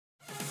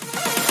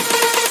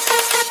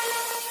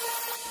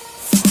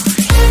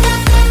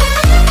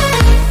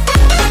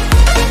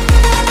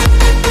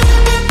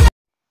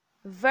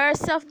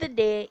Verse of the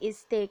day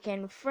is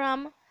taken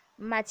from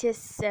Matthew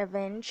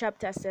 7,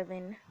 chapter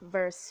 7,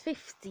 verse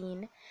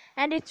 15,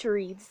 and it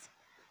reads,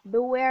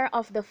 "Beware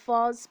of the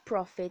false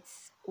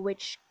prophets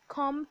which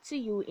come to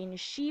you in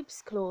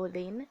sheep's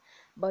clothing,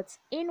 but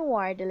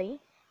inwardly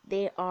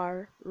they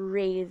are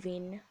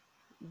raving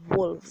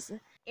wolves."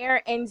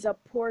 Here ends a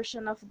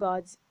portion of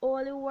God's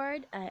holy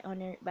word. I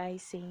honor it by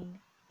saying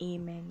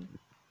Amen.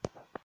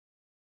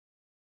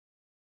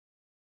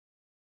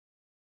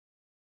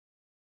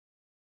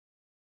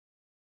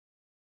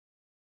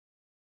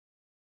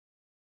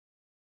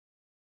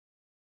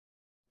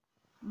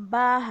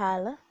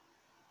 Baal,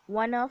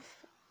 one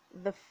of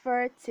the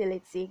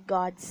fertility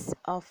gods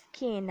of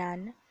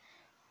Canaan.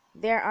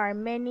 There are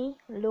many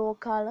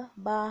local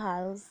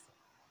Baals.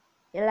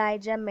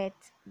 Elijah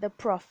met the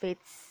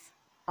prophets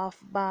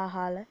of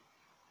Baal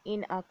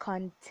in a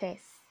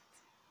contest.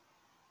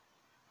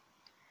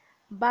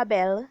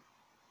 Babel,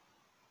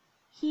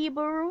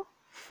 Hebrew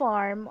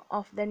form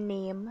of the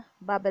name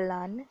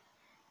Babylon,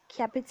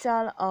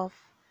 capital of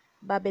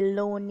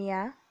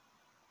Babylonia,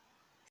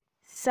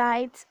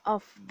 site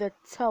of the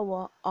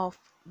Tower of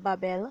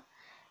Babel,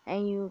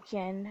 and you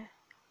can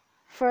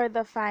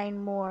further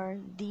find more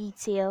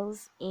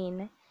details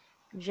in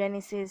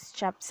Genesis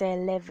chapter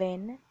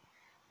 11,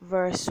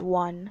 verse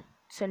 1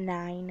 to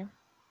 9.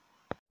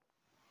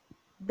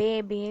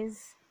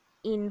 Babies,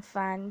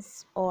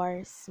 infants,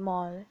 or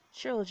small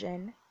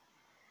children.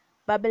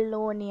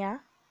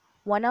 Babylonia,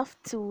 one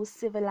of two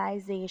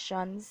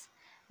civilizations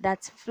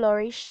that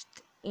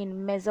flourished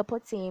in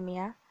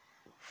Mesopotamia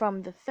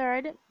from the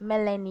 3rd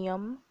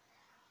millennium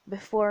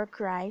before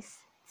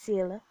Christ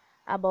till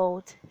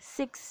about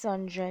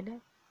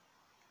 600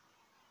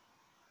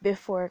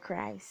 before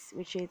Christ,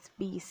 which is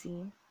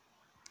BC.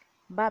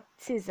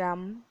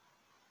 Baptism,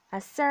 a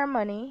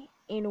ceremony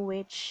in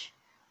which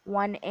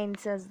one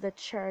enters the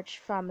church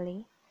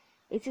family.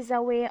 It is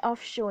a way of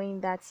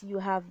showing that you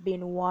have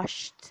been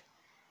washed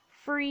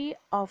free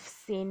of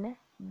sin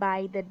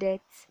by the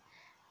death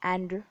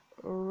and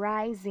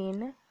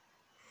rising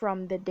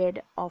from the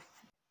dead of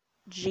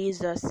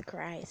Jesus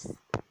Christ.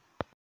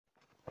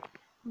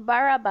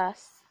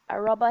 Barabbas, a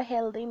robber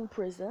held in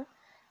prison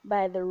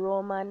by the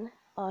Roman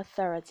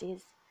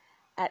authorities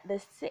at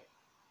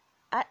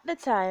the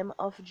time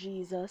of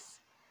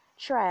Jesus'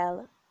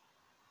 trial.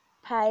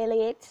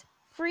 Pilate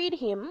freed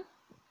him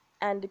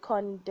and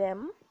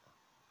condemned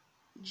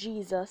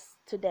Jesus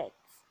to death.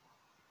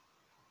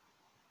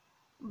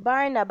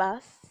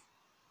 Barnabas,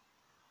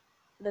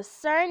 the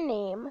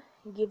surname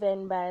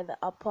given by the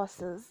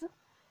apostles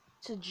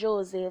to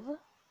Joseph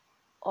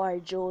or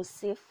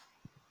Joseph,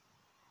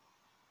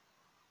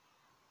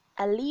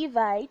 a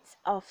Levite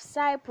of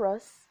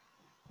Cyprus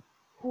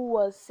who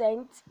was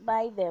sent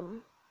by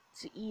them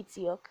to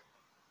Antioch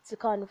to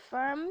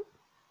confirm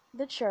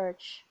the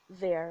church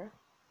there.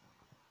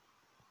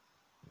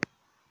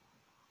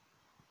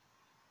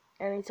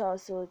 And it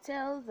also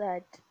tells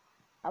that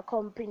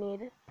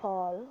accompanied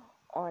Paul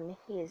on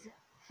his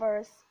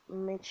first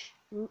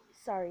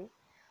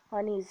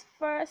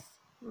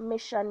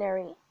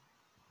missionary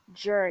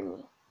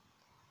journey,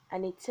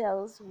 and it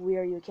tells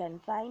where you can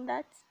find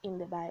that in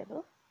the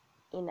Bible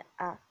in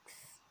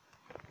Acts.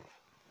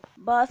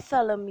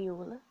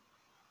 Bartholomew,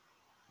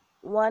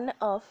 one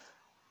of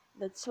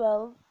the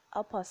 12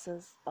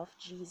 apostles of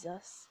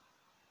Jesus.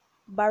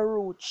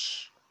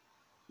 Baruch,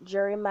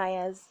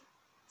 Jeremiah's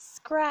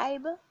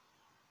scribe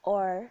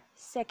or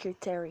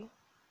secretary.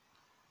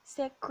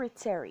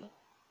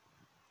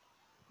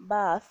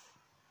 Bath,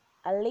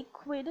 a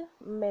liquid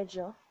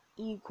measure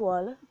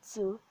equal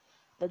to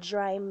the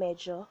dry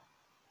measure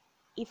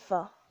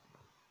ephah.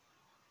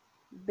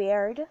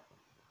 Beard,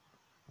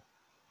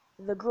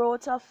 the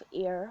growth of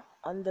hair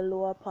on the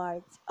lower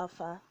part of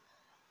a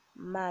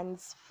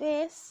man's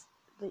face.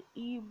 The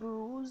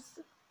Hebrews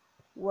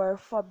were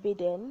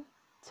forbidden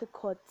to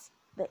cut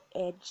the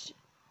edge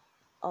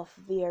of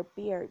their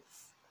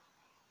beards.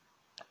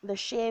 The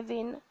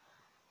shaving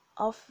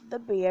of the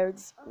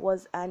beards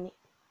was an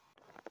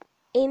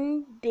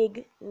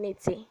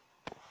indignity.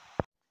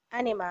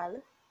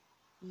 Animal,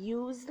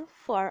 used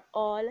for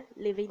all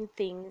living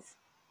things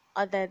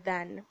other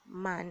than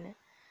man.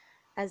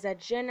 As a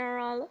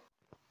general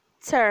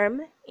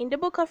term, in the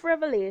book of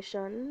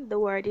Revelation, the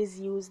word is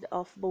used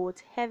of both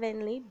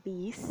heavenly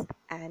beasts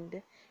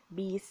and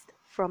beasts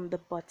from the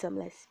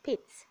bottomless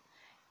pit.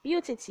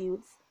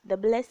 Beatitudes, the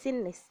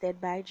blessing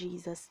listed by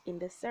Jesus in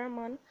the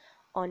Sermon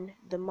on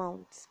the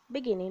Mount,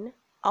 beginning,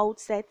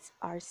 outset,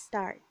 or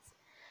start.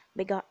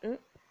 Begotten,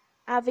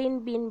 having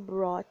been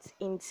brought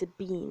into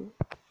being.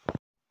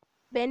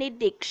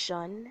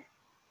 Benediction,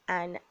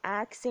 and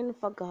asking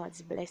for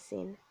God's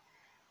blessing,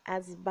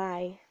 as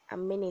by a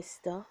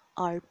minister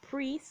or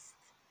priest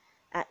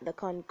at the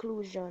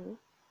conclusion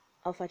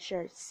of a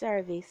church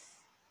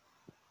service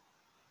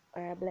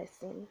or a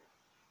blessing.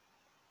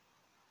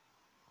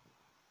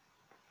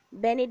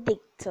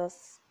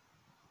 Benedictus,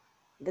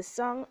 the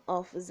song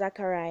of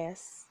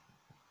Zacharias,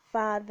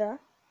 father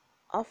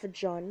of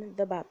John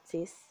the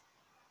Baptist,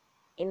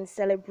 in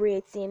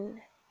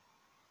celebrating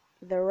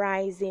the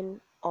rising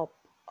up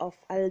of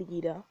a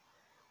leader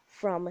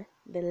from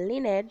the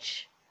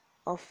lineage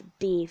of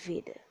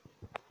David.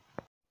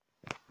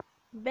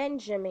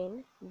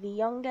 Benjamin, the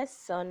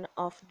youngest son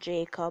of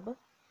Jacob,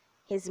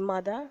 his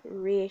mother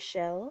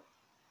Rachel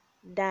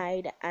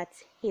died at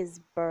his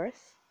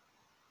birth,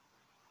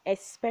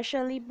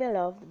 especially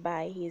beloved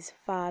by his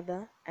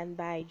father and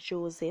by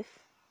Joseph.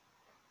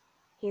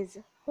 His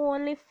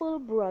only full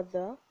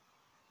brother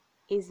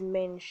is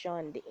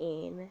mentioned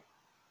in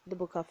the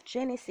book of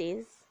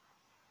Genesis,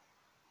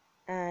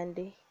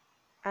 and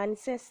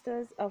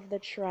ancestors of the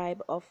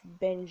tribe of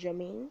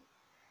Benjamin,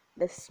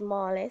 the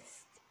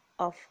smallest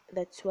of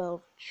the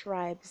 12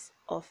 tribes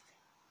of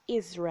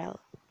Israel.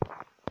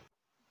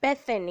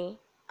 Bethany,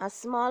 a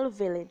small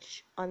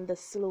village on the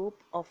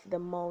slope of the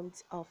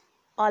Mount of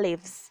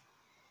Olives,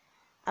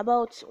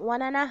 about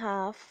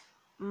 1.5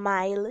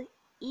 miles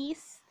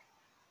east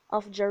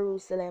of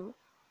Jerusalem.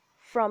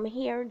 From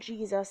here,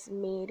 Jesus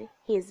made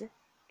his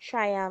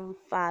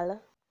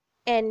triumphal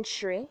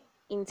entry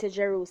into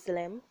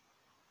Jerusalem,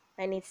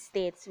 and it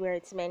states where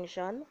it's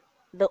mentioned: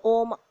 the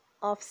home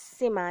of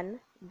Simon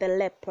the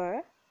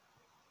leper,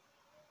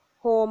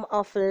 home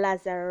of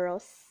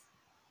Lazarus,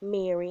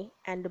 Mary,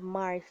 and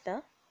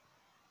Martha,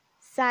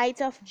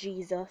 site of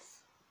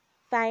Jesus'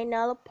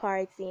 final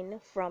parting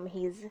from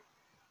his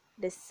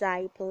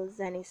disciples,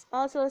 and it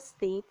also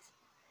states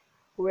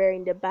where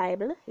in the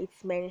Bible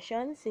it's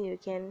mentioned, so you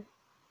can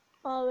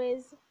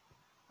always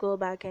go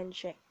back and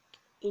check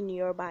in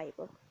your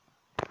Bible.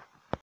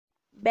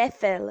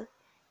 Bethel,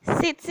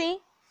 city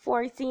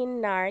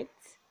 14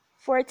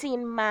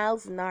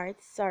 miles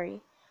north,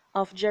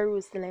 of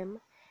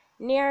Jerusalem.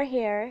 Near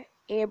here,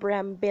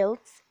 Abraham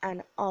built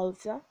an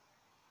altar,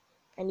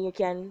 and you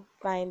can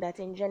find that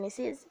in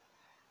Genesis.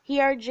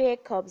 Here,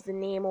 Jacob's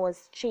name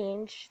was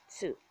changed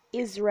to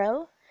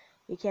Israel.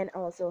 You can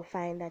also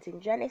find that in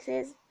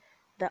Genesis.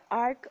 The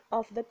Ark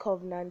of the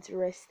Covenant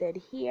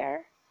rested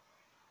here.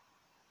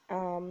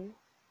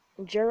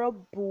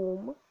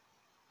 Jeroboam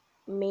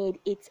made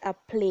it a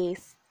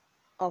place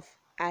of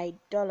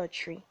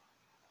idolatry,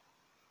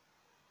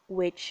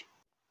 which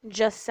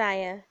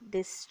Josiah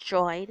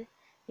destroyed.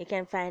 You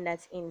can find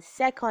that in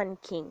 2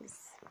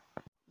 Kings.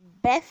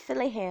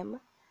 Bethlehem,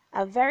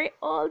 a very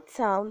old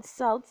town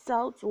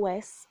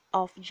southwest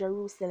of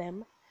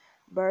Jerusalem,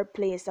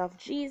 birthplace of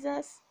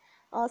Jesus,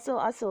 also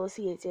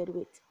associated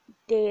with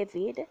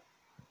David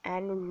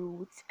and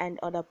Ruth and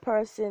other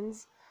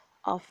persons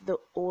of the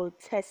Old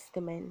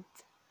Testament.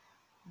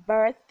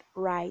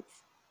 Birthright,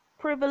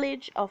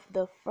 privilege of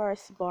the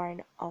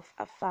firstborn of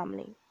a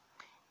family.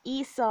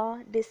 Esau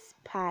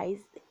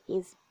despised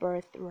his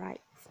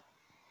birthright.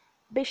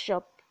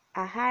 Bishop,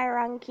 a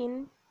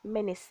high-ranking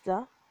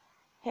minister,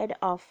 head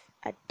of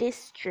a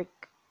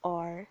district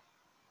or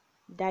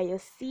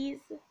diocese.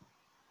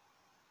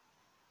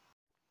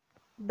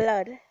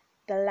 Blood,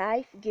 the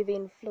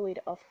life-giving fluid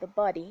of the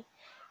body.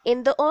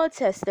 In the Old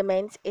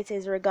Testament, it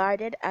is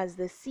regarded as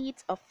the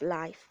seat of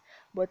life,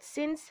 but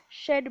since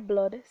shed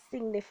blood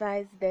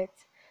signifies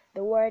death,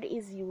 the word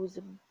is used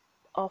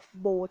of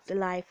both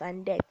life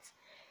and death.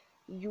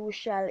 You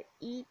shall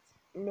eat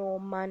no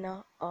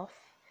manner of.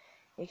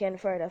 You can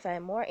further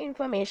find more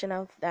information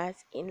of that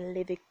in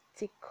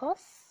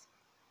Leviticus.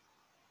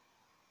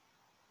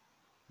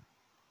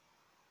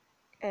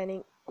 And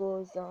it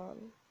goes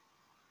on.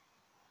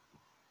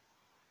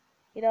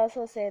 It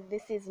also said,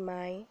 "This is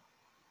my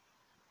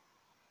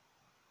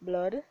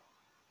blood."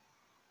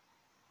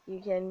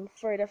 You can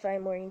further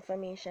find more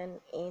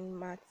information in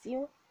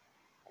Matthew,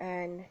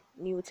 and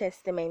New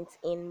Testament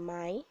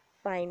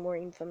find more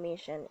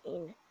information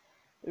in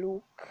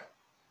Luke.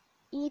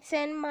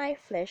 "Eaten my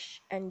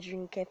flesh and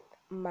drinketh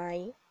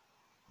my,"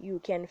 you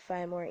can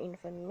find more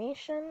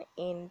information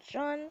in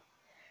John.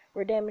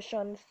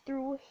 Redemption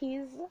through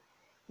his,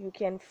 you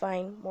can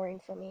find more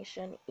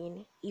information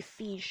in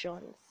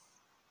Ephesians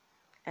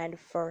and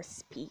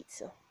 1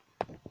 Peter.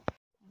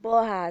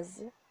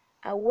 Boaz,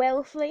 a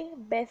wealthy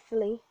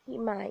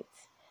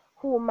Bethlehemite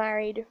who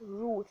married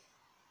Ruth.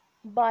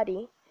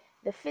 Body,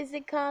 the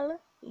physical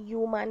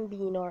human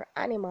being or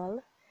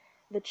animal.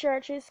 The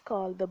church is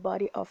called the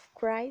body of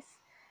Christ,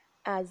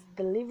 as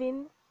the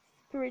living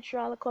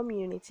spiritual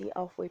community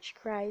of which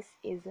Christ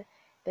is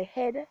the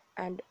head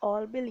and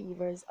all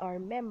believers are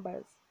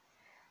members.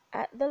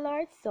 At the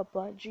Lord's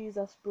Supper,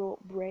 Jesus broke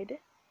bread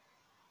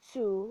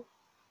to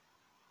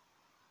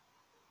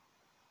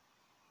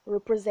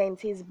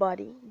represent his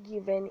body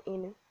given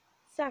in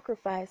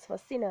sacrifice for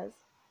sinners.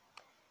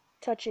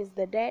 Touches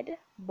the dead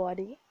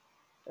body.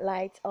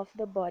 Light of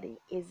the body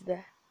is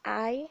the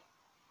eye.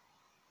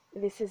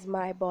 This is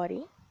my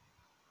body.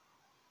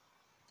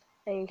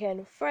 And you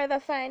can further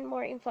find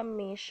more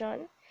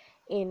information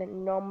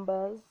in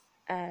Numbers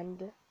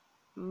and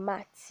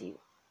Matthew.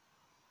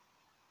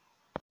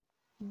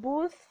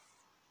 Booth's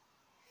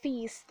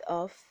feast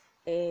of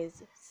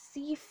is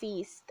Sea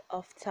Feast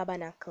of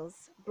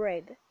Tabernacles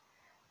bread,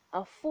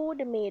 a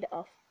food made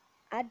of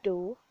a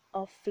dough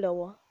of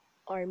flour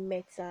or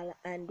metal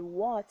and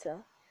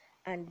water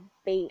and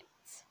baked.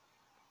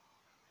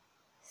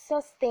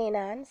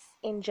 Sustenance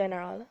in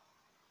general,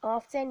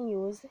 often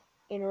used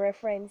in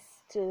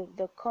reference to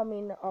the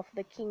coming of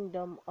the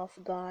kingdom of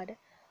God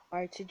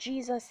or to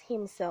Jesus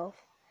himself,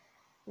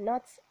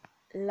 not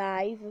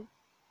live,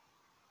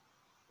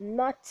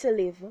 not to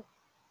live,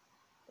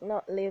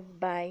 not live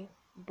by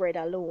bread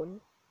alone,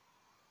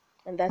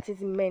 and that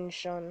is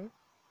mentioned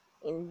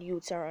in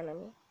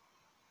Deuteronomy.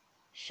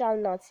 Shall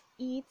not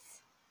eat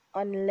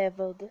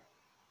unleavened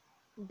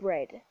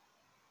bread.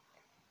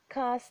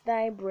 Cast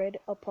thy bread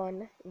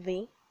upon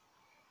thee.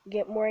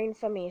 Get more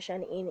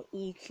information in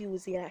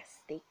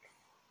Ecclesiastes.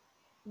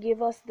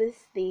 Give us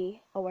this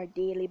day our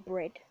daily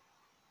bread.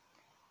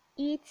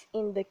 Eat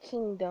in the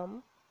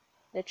kingdom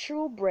the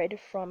true bread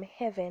from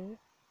heaven.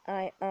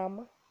 I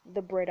am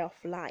the bread of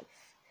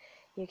life.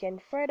 You can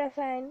further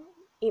find,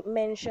 it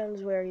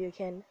mentions where you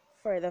can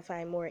further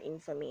find more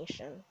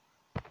information.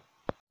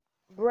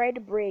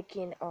 Bread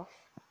breaking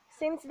off.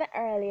 Since the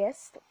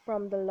earliest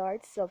from the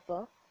Lord's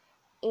Supper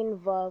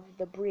involved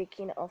the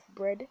breaking of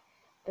bread,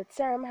 the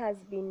term has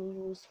been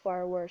used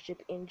for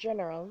worship in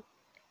general.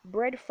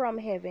 Bread from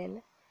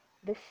heaven,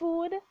 the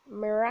food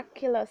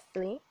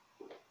miraculously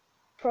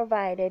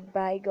provided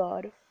by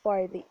God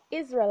for the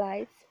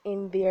Israelites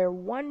in their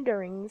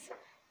wanderings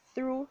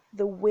through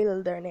the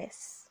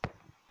wilderness.